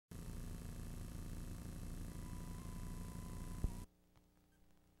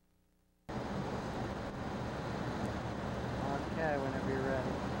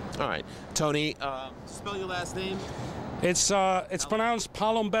All right. Tony, spell your last name. It's pronounced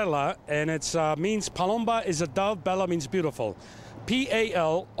Palombella, and it's means Palomba is a dove, Bella means beautiful.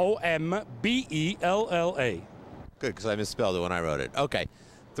 P-A-L-O-M-B-E-L-L-A. Good, because I misspelled it when I wrote it. Okay.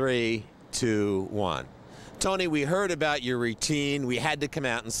 3, 2, 1. Tony, we heard about your routine. We had to come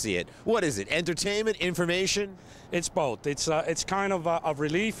out and see it. What is it? Entertainment? Information? It's both. It's kind of a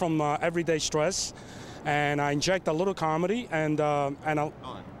relief from everyday stress, and I inject a little comedy and I'll.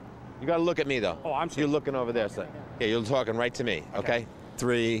 You got to look at me though. Oh, I'm sorry. You're looking over there, so yeah, you're talking right to me. Okay.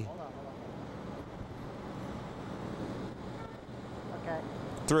 3. Okay.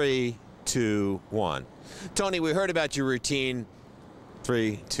 3, 2, 1. Tony, we heard about your routine.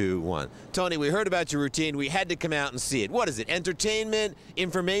 3, 2, 1. Tony, we heard about your routine. We had to come out and see it. What is it? Entertainment?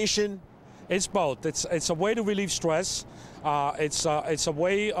 Information? It's both. It's a way to relieve stress. It's a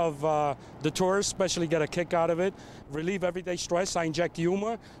way of the tourists especially get a kick out of it. Relieve everyday stress. I inject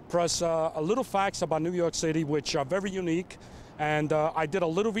humor, plus a little facts about New York City, which are very unique. And I did a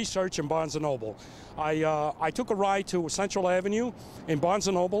little research in Barnes & Noble. I took a ride to Central Avenue in Barnes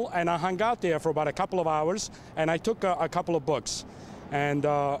 & Noble, and I hung out there for about a couple of hours, and I took a couple of books. And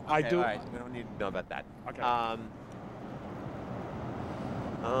I do. All right, we don't need to know about that. Okay.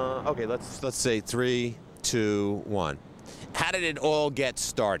 Okay, let's say 3, 2, 1. How did it all get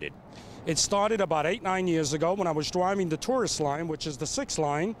started? It started about 8-9 years ago when I was driving the tourist line, which is the 6th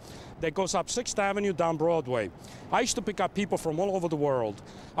line that goes up 6th Avenue down Broadway. I used to pick up people from all over the world.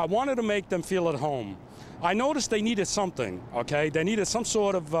 I wanted to make them feel at home. I noticed they needed something, okay? They needed some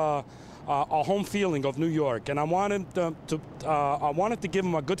sort of a home feeling of New York, and I wanted to give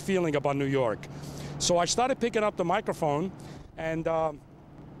them a good feeling about New York. So I started picking up the microphone, and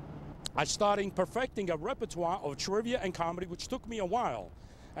I started perfecting a repertoire of trivia and comedy, which took me a while,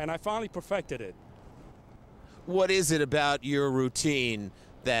 and I finally perfected it. What is it about your routine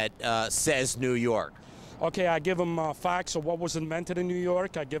that says New York? Okay, I give them facts of what was invented in New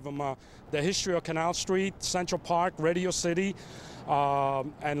York. I give them the history of Canal Street, Central Park, Radio City,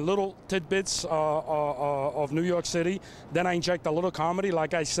 and little tidbits of New York City. Then I inject a little comedy,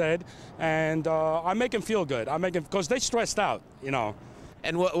 like I said, and I make them feel good. I make them, because they're stressed out, you know.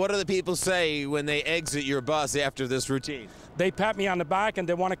 And what do the people say when they exit your bus after this routine? They pat me on the back and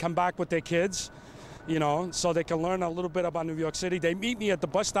they want to come back with their kids, you know, so they can learn a little bit about New York City. They meet me at the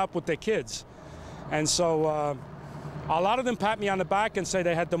bus stop with their kids. And so a lot of them pat me on the back and say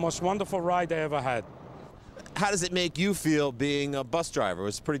they had the most wonderful ride they ever had. How does it make you feel being a bus driver?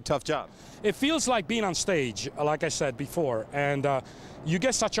 It's a pretty tough job. It feels like being on stage, like I said before, and you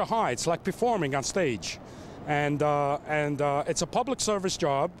get such a high. It's like performing on stage. And it's a public service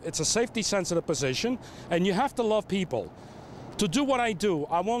job. It's a safety-sensitive position, and you have to love people. To do what I do,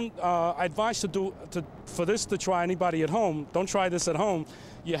 I won't advise for this to try anybody at home. Don't try this at home.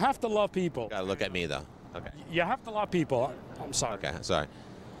 You have to love people. Gotta look at me though. Okay. You have to love people. I'm sorry. Okay, sorry.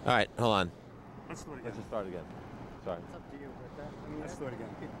 All right, hold on. Let's do it again. Let's just start again. Sorry. It's up to you, but Let's do it again.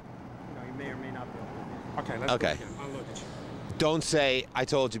 you know, you may or may not be able to do it. Okay, let's Okay. do it again. I'll look at you. Don't say I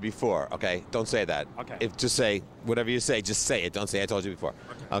told you before. Okay, don't say that. Okay. Just say whatever you say. Just say it. Don't say I told you before.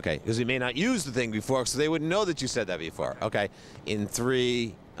 Okay. Because we may not use the thing before, so they wouldn't know that you said that before. Okay. In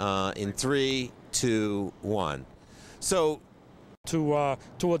 3, 2, 1. So. To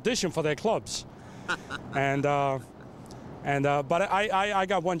audition for their clubs, but I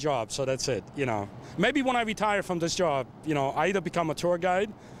got one job, so that's it. You know, maybe when I retire from this job, you know, I either become a tour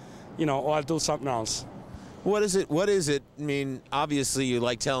guide, you know, or I'll do something else. What is it? What is it? I mean, obviously you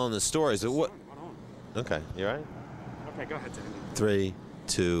like telling the stories. What? Okay, you all right? Okay, go ahead, Jamie. 3,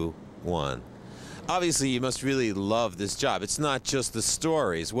 2, 1. Obviously, you must really love this job. It's not just the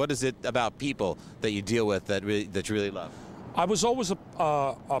stories. What is it about people that you deal with that you really love? I was always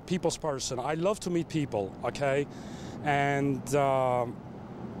a people's person. I love to meet people, okay? And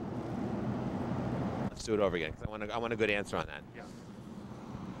let's do it over again, because I want a good answer on that.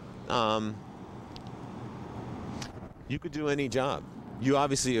 Yeah. You could do any job. You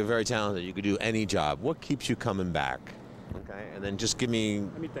obviously are very talented. You could do any job. What keeps you coming back? Okay, and then just give me.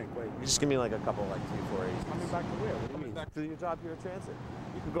 Let me think. Wait. Just give me like a couple, like 3, 4 A's. Coming back to where? What do you mean? Back to your job here at Transit.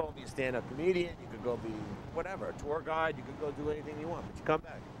 You could go be a stand-up comedian. You could go be whatever, a tour guide. You could go do anything you want, but you come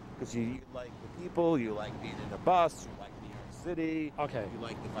back because you like the people. You like being in a bus. You like New York City. Okay. You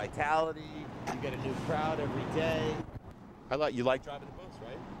like the vitality. You get a new crowd every day. You like driving the bus,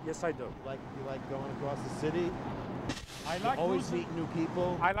 right? Yes, I do. You like going across the city. I like always cruising. meet new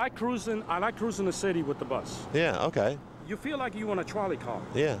people. I like cruising. I like cruising the city with the bus. Yeah. Okay. You feel like you on a trolley car.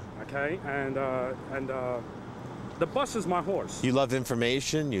 Yeah. Okay, and The bus is my horse. You love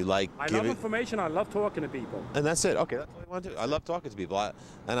information. You like. I love information. I love talking to people. And that's it. Okay, that's what I want to do. I love talking to people,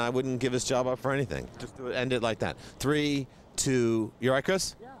 and I wouldn't give this job up for anything. Just do it, end it like that. 3, 2. You all right,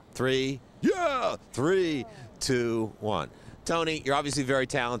 Chris? Yeah. 3. Yeah. 3, 2, 1. Tony, you're obviously very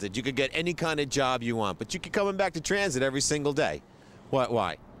talented. You could get any kind of job you want, but you keep coming back to transit every single day. What?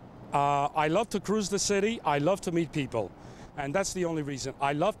 Why? I love to cruise the city. I love to meet people, and that's the only reason.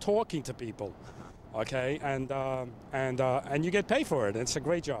 I love talking to people. Okay, and you get paid for it. It's a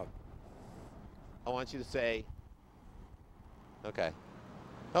great job. I want you to say. Okay.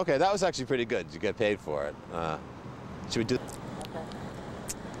 Okay, that was actually pretty good. You get paid for it. Should we do? Okay.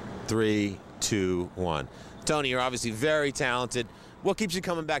 3, 2, 1. Tony, you're obviously very talented. What keeps you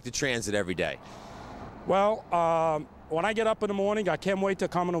coming back to transit every day? Well, when I get up in the morning, I can't wait to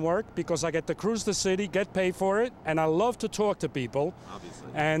come into work because I get to cruise the city, get paid for it, and I love to talk to people. Obviously.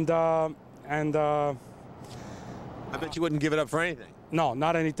 And I bet you wouldn't give it up for anything. no,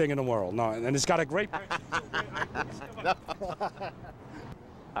 not anything in the world. No, and it's got a great. All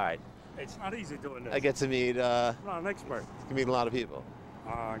right. It's not easy doing this. I get to meet. I'm not an expert. You meet a lot of people.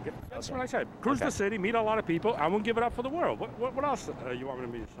 That's what I said. Cruise the city, meet a lot of people. I won't give it up for the world. What else you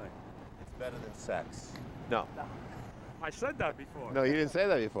want me to say? It's better than sex. No. I said that before. No, you didn't say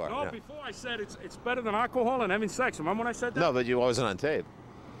that before. No, before I said it's better than alcohol and having sex. Remember when I said that? No, but you wasn't on tape.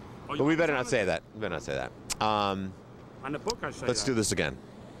 Oh, But we better not say that. We better not say that. On the book I say Let's that. do this again.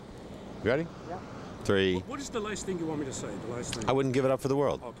 You ready? Yeah. 3. What is the last thing you want me to say? The last thing. I wouldn't give it up for the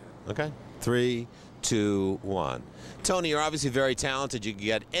world. Okay. Okay? 3, 2, 1. Tony, you're obviously very talented. You can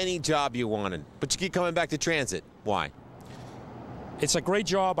get any job you wanted, but you keep coming back to transit. Why? It's a great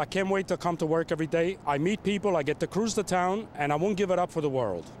job. I can't wait to come to work every day. I meet people. I get to cruise the town, and I won't give it up for the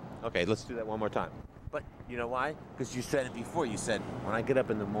world. Okay, let's do that one more time. But you know why? Because you said it before. You said, when I get up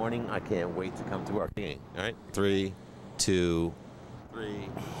in the morning, I can't wait to come to work. All right? 3, 2,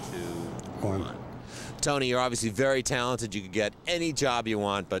 1. Tony, you're obviously very talented. You could get any job you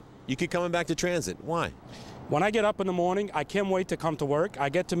want, but you keep coming back to transit. Why? When I get up in the morning, I can't wait to come to work. I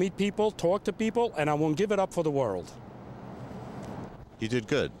get to meet people, talk to people, and I won't give it up for the world. You did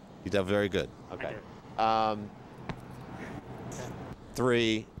good. You did very good. Okay.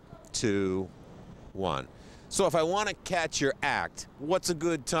 3, 2, 1. So if I want to catch your act, what's a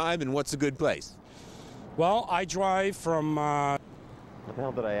good time and what's a good place? Well, I drive from. What the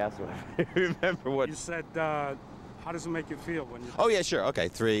hell did I ask you? I remember what. You said, how does it make you feel when you? Oh yeah, sure. Okay,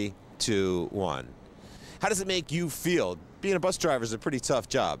 3, 2, 1. How does it make you feel? Being a bus driver is a pretty tough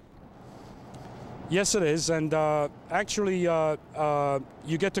job. Yes, it is, and actually,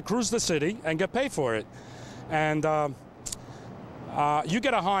 you get to cruise the city and get paid for it, and you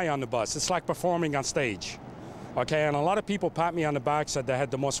get a high on the bus. It's like performing on stage, okay? And a lot of people pat me on the back, said they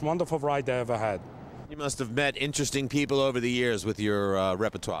had the most wonderful ride they ever had. You must have met interesting people over the years with your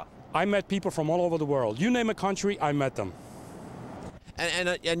repertoire. I met people from all over the world. You name a country, I met them.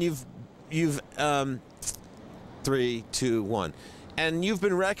 And you've 3, 2, 1. And you've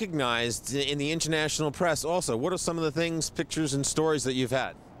been recognized in the international press also. What are some of the things, pictures, and stories that you've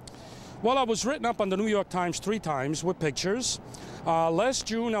had? Well, I was written up on the New York Times 3 times with pictures. Last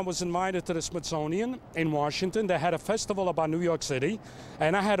June, I was invited to the Smithsonian in Washington. They had a festival about New York City,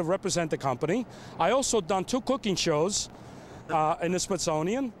 and I had to represent the company. I also done 2 cooking shows in the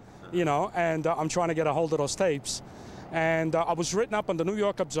Smithsonian, you know, and I'm trying to get a hold of those tapes. And I was written up on the New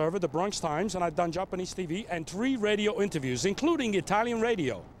York Observer, the Bronx Times, and I've done Japanese TV and 3 radio interviews, including Italian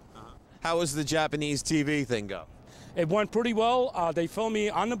radio. How was the Japanese TV thing go? It went pretty well. They filmed me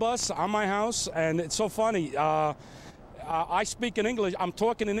on the bus, on my house, and it's so funny. I speak in English. I'm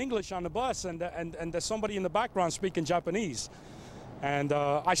talking in English on the bus, and there's somebody in the background speaking Japanese. And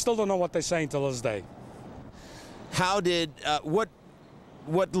I still don't know what they're saying till this day. How did, what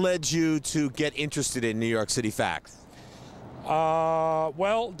led you to get interested in New York City facts?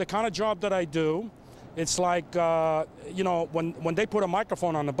 Well, the kind of job that I do, it's like, you know, when they put a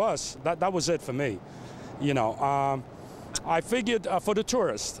microphone on the bus, that was it for me. You know, I figured for the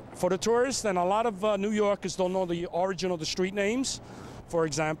tourists, and a lot of New Yorkers don't know the origin of the street names, for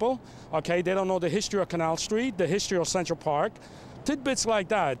example. Okay, they don't know the history of Canal Street, the history of Central Park, tidbits like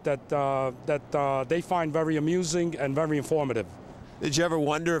that they find very amusing and very informative. Did you ever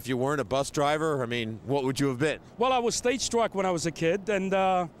wonder if you weren't a bus driver? I mean, what would you have been? Well, I was stage struck when I was a kid, and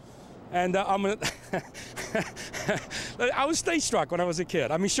I was stage struck when I was a kid.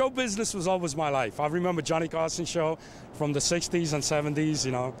 I mean, show business was always my life. I remember Johnny Carson show from the 60s and 70s,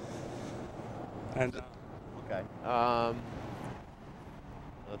 you know. And okay.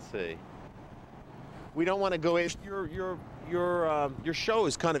 Let's see. We don't want to go in. Your show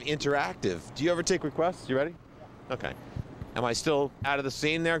is kind of interactive. Do you ever take requests? You ready? Okay. Am I still out of the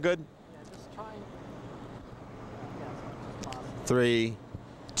scene there? Good? Yeah, just try and yeah, as much as possible. 3,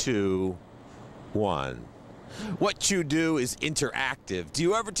 2, 1. What you do is interactive. Do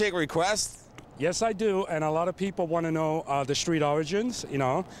you ever take requests? Yes, I do, and a lot of people want to know the street origins, you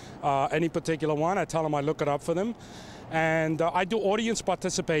know, any particular one. I tell them I look it up for them. And I do audience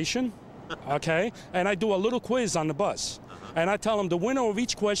participation, okay? And I do a little quiz on the bus. And I tell them the winner of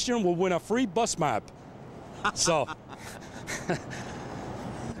each question will win a free bus map. So.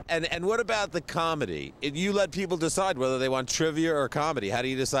 And what about the comedy? You let people decide whether they want trivia or comedy. How do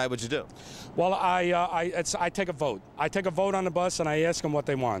you decide what you do? Well, I take a vote. I take a vote on the bus and I ask them what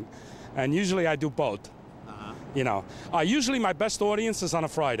they want. And usually I do both. You know, usually my best audience is on a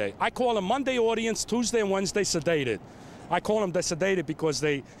Friday. I call them Monday audience, Tuesday and Wednesday sedated. I call them the sedated because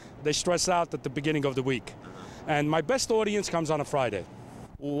they stress out at the beginning of the week. And my best audience comes on a Friday.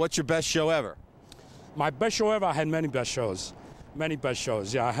 What's your best show ever? My best show ever, I had many best shows. Many best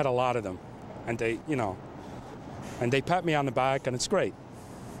shows, yeah, I had a lot of them. And they, you know, and they pat me on the back and it's great.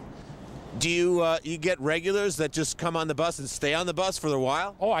 Do you get regulars that just come on the bus and stay on the bus for a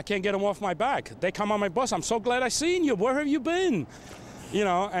while? Oh, I can't get them off my back. They come on my bus. I'm so glad I seen you. Where have you been? You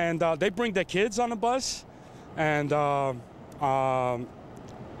know, and they bring their kids on the bus. And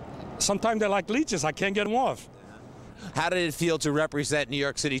sometimes they're like leeches. I can't get them off. How did it feel to represent New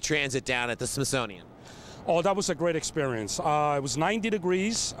York City Transit down at the Smithsonian? Oh, that was a great experience. It was 90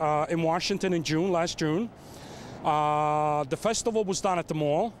 degrees in Washington in June, last June. The festival was done at the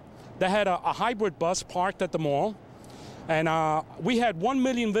mall. They had a hybrid bus parked at the mall. And we had 1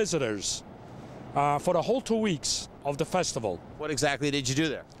 million visitors for the whole 2 weeks of the festival. What exactly did you do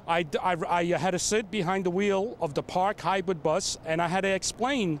there? I had to sit behind the wheel of the park hybrid bus, and I had to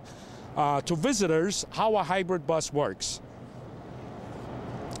explain to visitors how a hybrid bus works.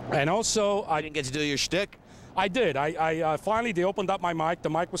 And also, I didn't get to do your shtick? I did. I finally, they opened up my mic. The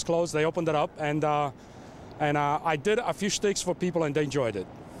mic was closed. They opened it up, and I did a few shticks for people, and they enjoyed it.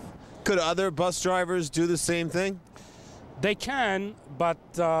 Could other bus drivers do the same thing? They can, but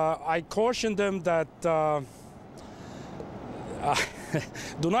I caution them that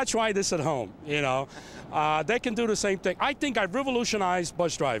do not try this at home, you know. They can do the same thing. I think I revolutionized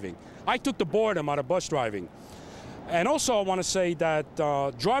bus driving. I took the boredom out of bus driving. And also I want to say that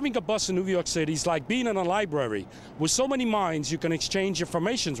driving a bus in New York City is like being in a library with so many minds you can exchange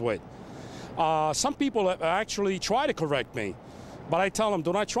information with. Some people actually try to correct me, but I tell them,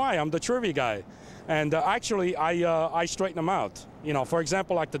 do not try, I'm the trivia guy. And actually, I straighten them out. You know, for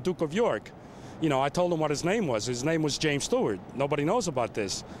example, like the Duke of York. You know, I told him what his name was. His name was James Stewart. Nobody knows about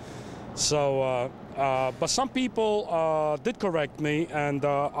this. So, but some people did correct me, and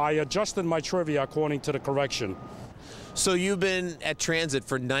I adjusted my trivia according to the correction. So you've been at Transit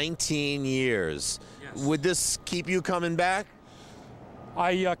for 19 years. Yes. Would this keep you coming back?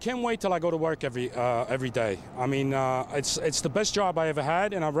 I can't wait till I go to work every day. I mean, it's the best job I ever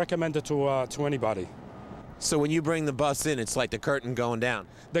had, and I recommend it to anybody. So when you bring the bus in, it's like the curtain going down.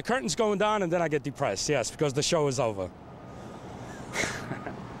 The curtain's going down, and then I get depressed. Yes, because the show is over.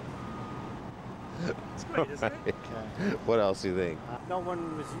 It's great, isn't it? Okay. What else do you think? No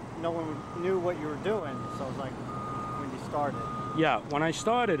one knew what you were doing, so it was like when you started. Yeah, when I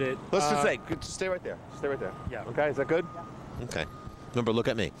started it. Let's just say, stay right there. Stay right there. Yeah. Okay, is that good? Yeah. Okay. Remember, look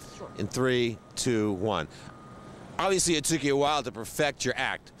at me. Sure. In 3, 2, 1. Obviously, it took you a while to perfect your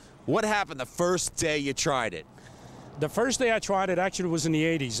act. What happened the first day you tried it? The first day I tried it actually was in the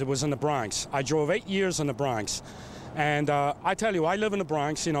 80s. It was in the Bronx. I drove 8 years in the Bronx. And I tell you, I live in the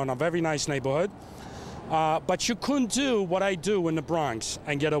Bronx, you know, in a very nice neighborhood. But you couldn't do what I do in the Bronx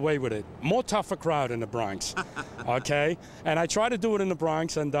and get away with it. More tougher crowd in the Bronx, okay? And I tried to do it in the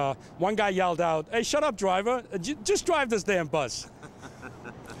Bronx, and one guy yelled out, "Hey, shut up, driver. Just drive this damn bus."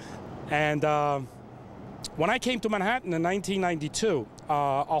 And when I came to Manhattan in 1992,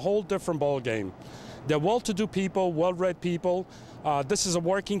 a whole different ball game. They're well-to-do people, well-read people. This is a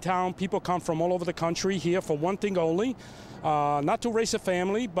working town. People come from all over the country here for one thing only, not to raise a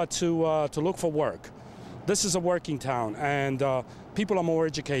family, but to look for work. This is a working town, and people are more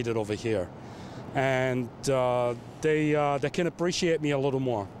educated over here, and they can appreciate me a little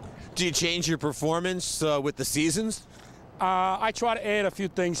more. Do you change your performance with the seasons? I try to add a few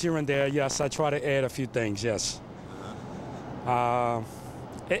things here and there. Yes, I try to add a few things. Yes.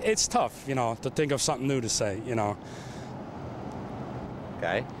 It's tough, you know, to think of something new to say, you know.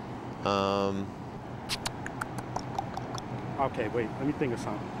 Okay. Okay, wait. Let me think of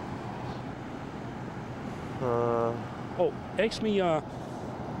something. Oh, ask me.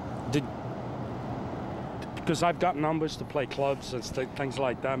 Because I've got numbers to play clubs and things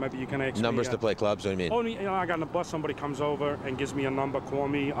like that. Maybe you can ask Numbers me, to play clubs, what do you mean? Only, I got on the bus, somebody comes over and gives me a number, call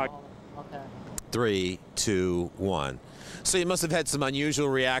me. Okay. 3, 2, 1. So you must have had some unusual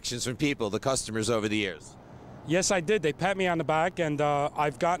reactions from people, the customers, over the years. Yes, I did. They pat me on the back, and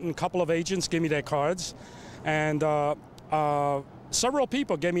I've gotten a couple of agents give me their cards, and several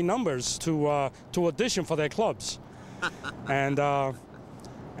people gave me numbers to audition for their clubs. But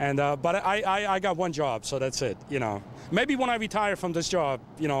I got one job, so that's it. You know, maybe when I retire from this job,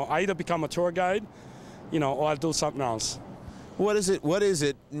 you know, I either become a tour guide, you know, or I'll do something else. What is it? What is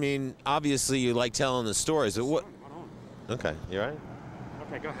it? I mean, obviously you like telling the stories. But what? Okay, you all right?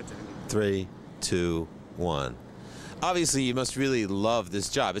 Okay, go ahead, Sandy. 3, 2, 1. Obviously, you must really love this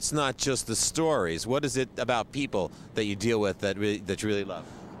job. It's not just the stories. What is it about people that you deal with that you really love?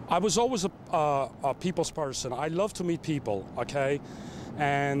 I was always a people's person. I love to meet people, okay?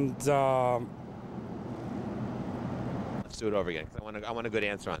 And let's do it over again, 'cause I want a good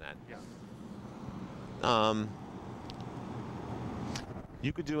answer on that. yeah.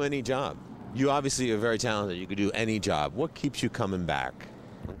 You could do any job. You obviously are very talented. You could do any job. What keeps you coming back?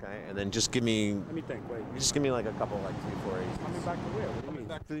 Okay, and then just give me. Let me think. Wait. Just give me like a couple, like 3, 4 A's. Coming back to where? What do you Coming mean?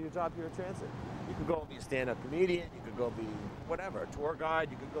 back to your job here at Transit. You could go be a stand-up comedian. You could go be whatever, a tour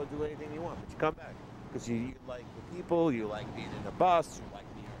guide. You could go do anything you want, but you come back because you like the people. You like being in the bus. You like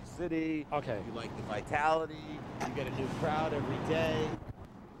New York City. Okay. You like the vitality. You get a new crowd every day.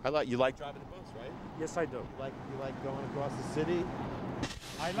 You like driving the bus, right? Yes, I do. You like going across the city.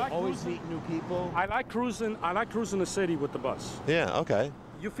 I like Always cruising. meet new people. I like cruising. I like cruising the city with the bus. Yeah. Okay.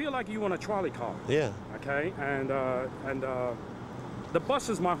 You feel like you on a trolley car. Yeah. Okay, and the bus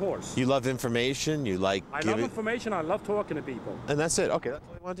is my horse. You love information. You like I love giving, information. I love talking to people. and that's it. Okay, that's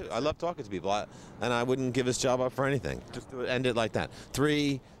all you want to do. I love talking to people, and I wouldn't give this job up for anything. Just do it, end it like that.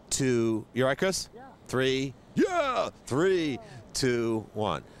 3, 2. You all right, Chris? Yeah. 3. Yeah. 3, 2,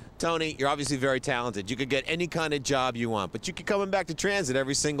 1. Tony, you're obviously very talented. You could get any kind of job you want, but you keep coming back to Transit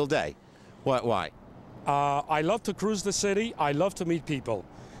every single day. What? Why? I love to cruise the city. I love to meet people,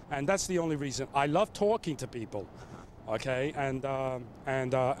 and that's the only reason. I love talking to people. Okay, and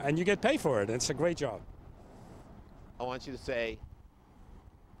you get paid for it. It's a great job. I want you to say.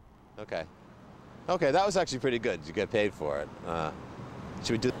 Okay. Okay, that was actually pretty good. You get paid for it.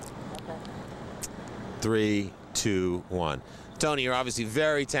 Should we do? Okay. 3, 2, 1. Tony, you're obviously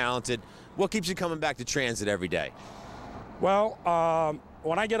very talented. What keeps you coming back to Transit every day? Well,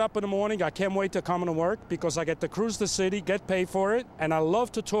 when I get up in the morning, I can't wait to come to work because I get to cruise the city, get paid for it, and I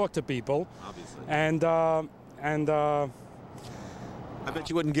love to talk to people. Obviously. And I bet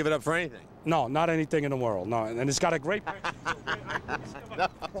you wouldn't give it up for anything. no, not anything in the world. No, and it's got a great. All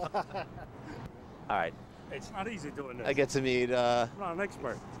right. It's not easy doing this. I get to meet. I'm not an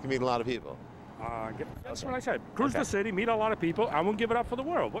expert. You meet a lot of people. That's what I said. Cruise the city, meet a lot of people. I won't give it up for the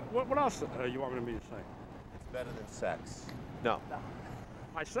world. What else you want me to say? It's better than sex. No.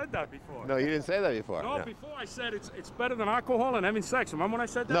 I said that before. No, you didn't say that before. No, before I said it's better than alcohol and having sex. Remember when I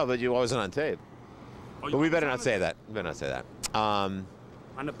said that? No, but you wasn't on tape. Oh, But we better not say that. We better not say that.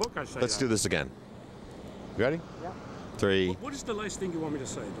 On the book, I say Let's do this again. You ready? Yeah. 3. What is the last thing you want me to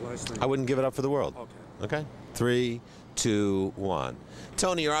say? The last thing. I wouldn't give it up for the world. Okay. Okay. 3, 2, 1.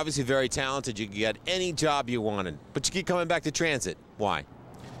 Tony, you're obviously very talented. You can get any job you wanted, but you keep coming back to Transit. Why?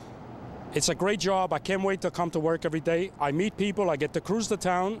 It's a great job. I can't wait to come to work every day. I meet people. I get to cruise the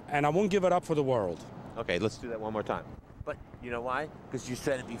town, and I won't give it up for the world. Okay, let's do that one more time. But you know why? Because you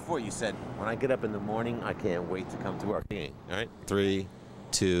said it before. You said, when I get up in the morning, I can't wait to come to work. All right? 3,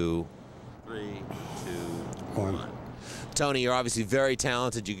 2, 1. Tony, you're obviously very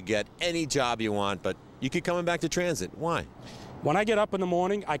talented. You could get any job you want, but you keep coming back to Transit. Why? When I get up in the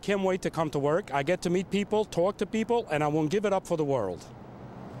morning, I can't wait to come to work. I get to meet people, talk to people, and I won't give it up for the world.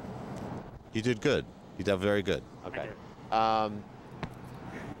 You did good. You did very good. Okay.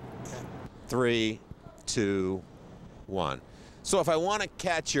 3, 2, 1. So if I want to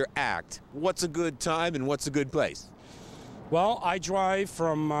catch your act, what's a good time and what's a good place? Well, I drive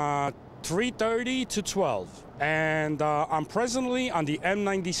from 3:30 to 12, and I'm presently on the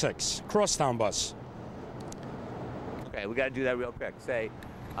M96 crosstown bus. Okay, we got to do that real quick. Say,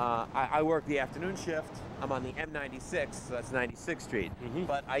 I work the afternoon shift. I'm on the M96, so that's 96th Street.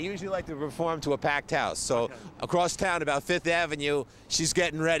 But I usually like to perform to a packed house. So across town, about 5th Avenue, she's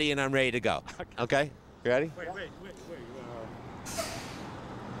getting ready, and I'm ready to go. Okay? You ready? Wait.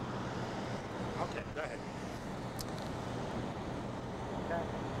 Okay, go ahead. Okay.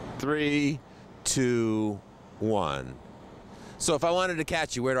 3, 2, 1. So if I wanted to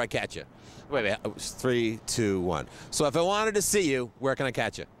catch you, where do I catch you? Wait. 3, 2, 1. So if I wanted to see you, where can I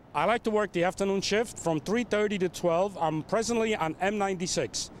catch you? I like to work the afternoon shift from 3:30 to 12. I'm presently on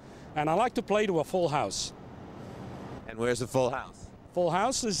M96, and I like to play to a full house. And where's the full house? Full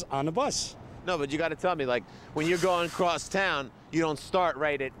house is on the bus. No, but you got to tell me, like, when you're going across town, you don't start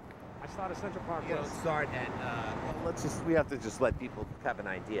right at. I start at Central Park You don't West. start at. Well, we have to just let people have an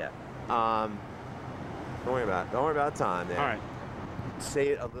idea. Don't worry about time there. All right. Say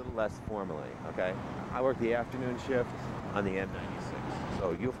it a little less formally, okay? I work the afternoon shift on the M96,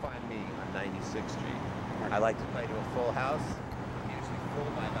 so you'll find me on 96th Street. I like to play to a full house. I'm usually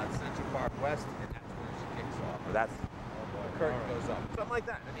full by about Central Park West, and that's where she kicks off. Or that's the curtain goes up, something like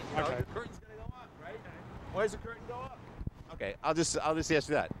that. I mean, you know, Okay. the curtain's gonna go up, right? Why does the curtain go up? Okay, I'll just ask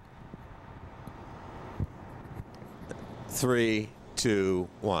you that. 3, 2,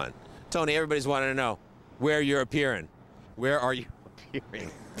 1. Tony, everybody's wanting to know where you're appearing. Where are you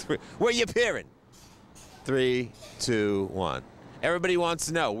appearing? Where are you appearing? 3, 2, 1. Everybody wants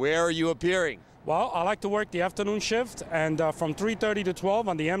to know, where are you appearing? Well, I like to work the afternoon shift, and from 3:30 to 12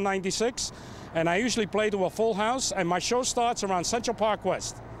 on the M96, and I usually play to a full house, and my show starts around Central Park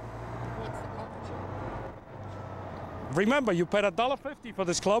West. Remember, you paid $1.50 for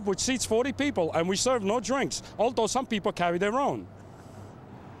this club, which seats 40 people, and we serve no drinks, although some people carry their own.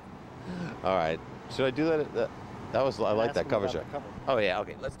 All right. Should I do that? I like that cover shot. Cover. Oh, yeah,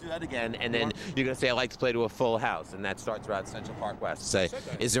 okay. Let's do that again, and then you're going to say, I like to play to a full house, and that starts around Central Park West. Say,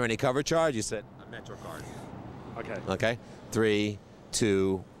 is there any cover charge? You said, a Metro card. Okay. Okay? 3,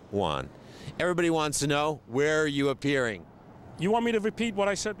 2, 1. Everybody wants to know, where are you appearing? You want me to repeat what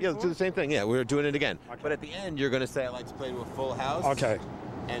I said Yeah, before? let's do the same thing. Yeah, we're doing it again. Okay. But at the end, you're going to say, I like to play to a full house. Okay.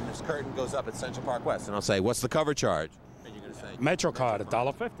 And this curtain goes up at Central Park West. And I'll say, what's the cover charge? And you're going to say, Metro card,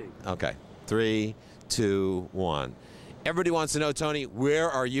 $1.50. okay. 3, 2, 1. Everybody wants to know, Tony, where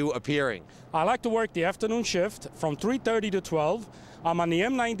are you appearing? I like to work the afternoon shift from 3:30 to 12. I'm on the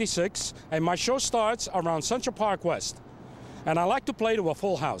M96, and my show starts around Central Park West. And I like to play to a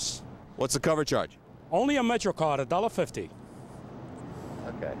full house. What's the cover charge? Only a Metro card, $1.50.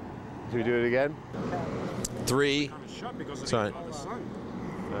 Okay. Should we do it again? 3. Sorry. the sun.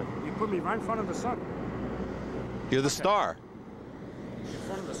 You put me right in front of the sun. You're the star. In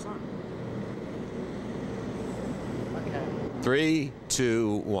front of the sun. Okay. 3,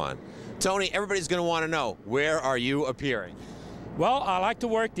 2, 1. Tony, everybody's going to want to know, where are you appearing? Well, I like to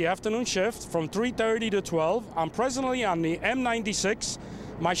work the afternoon shift from 3:30 to 12. I'm presently on the M96.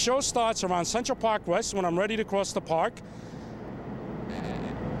 My show starts around Central Park West when I'm ready to cross the park.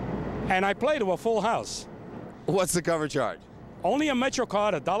 And I play to a full house. What's the cover charge? Only a Metro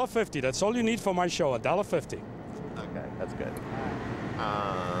card, $1.50. That's all you need for my show, $1.50. Okay, that's good.